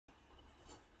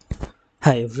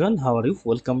Hi everyone, how are you?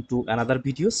 Welcome to another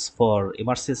videos for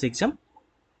MRCS exam.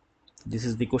 This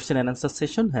is the question and answer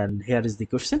session, and here is the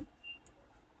question.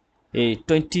 A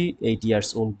 28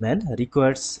 years old man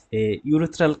requires a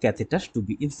urethral catheter to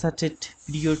be inserted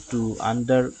prior to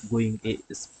undergoing a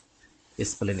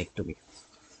splenectomy.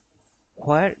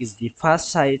 Where is the first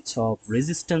site of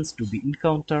resistance to be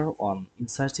encountered on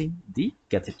inserting the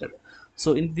catheter?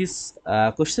 So in this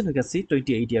question, you can see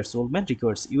 28 years old man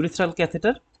requires urethral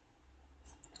catheter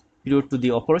period to the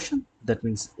operation, that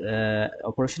means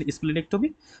operation is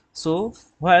splenectomy. So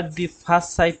where the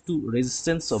first site to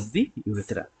resistance of the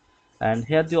urethra, and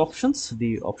here the options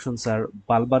are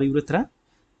bulbar urethra,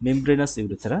 membranous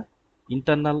urethra,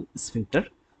 internal sphincter,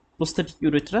 prosthetic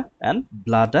urethra, and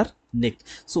bladder neck.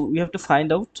 So we have to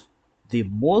find out the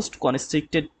most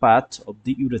constricted part of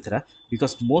the urethra,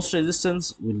 because most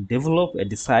resistance will develop at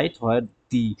the site where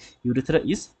the urethra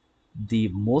is the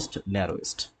most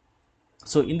narrowest.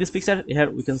 So in this picture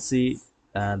here we can see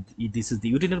this is the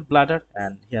urinary bladder,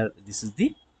 and here this is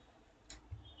the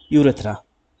urethra,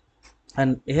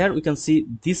 and here we can see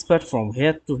this part from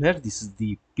here to here, this is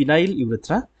the penile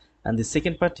urethra, and the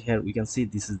second part here we can see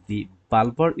this is the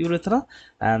bulbar urethra,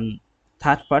 and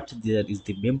third part there is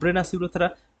the membranous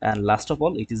urethra, and last of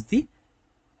all it is the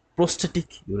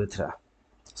prosthetic urethra.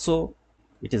 So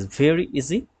it is very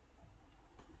easy.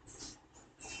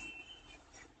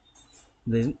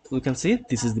 Then we can see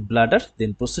this is the bladder,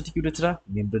 then prosthetic urethra,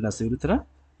 membranous urethra,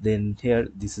 then here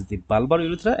this is the bulbar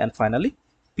urethra, and finally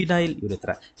penile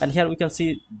urethra. And here we can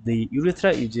see the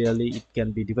urethra, usually it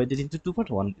can be divided into two parts.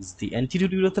 One is the anterior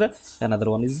urethra, another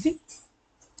one is the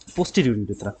posterior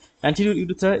urethra. Anterior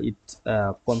urethra,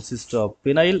 it consists of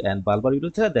penile and bulbar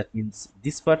urethra, that means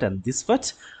this part and this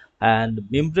part, and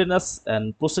membranous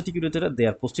and prosthetic urethra, they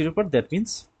are posterior part, that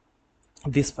means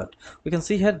this part. We can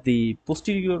see here the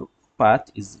posterior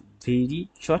part is very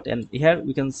short, and here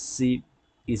we can see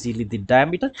easily the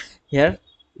diameter. Here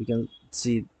we can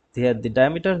see here the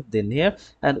diameter, then here,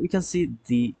 and we can see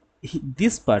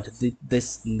this part,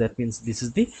 this, that means this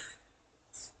is the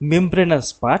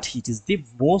membranous part. It is the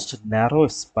most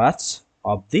narrowest part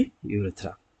of the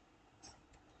urethra.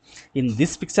 In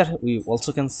this picture we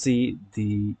also can see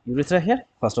the urethra. Here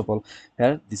first of all,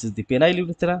 here this is the penile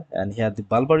urethra, and here the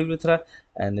bulbar urethra,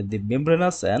 and the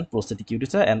membranous and prosthetic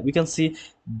urethra, and we can see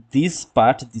this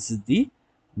part, this is the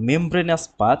membranous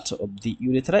part of the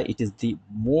urethra. It is the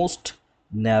most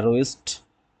narrowest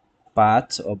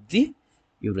part of the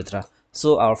urethra.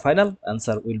 So our final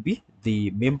answer will be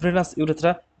the membranous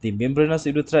urethra. The membranous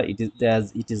urethra, it is,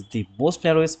 as it is the most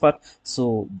narrowest part,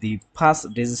 so the first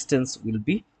resistance will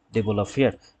be developed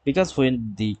here, because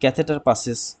when the catheter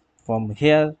passes from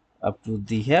here up to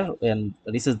the here and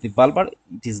reaches the bulbar,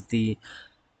 it is the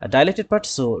dilated part,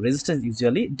 so resistance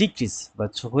usually decrease,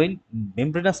 but when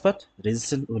membranous part,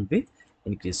 resistance will be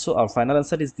increased. So our final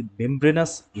answer is the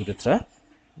membranous urethra.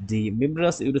 The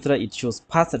membranous urethra, it shows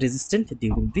fast resistance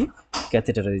during the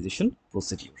catheterization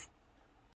procedure.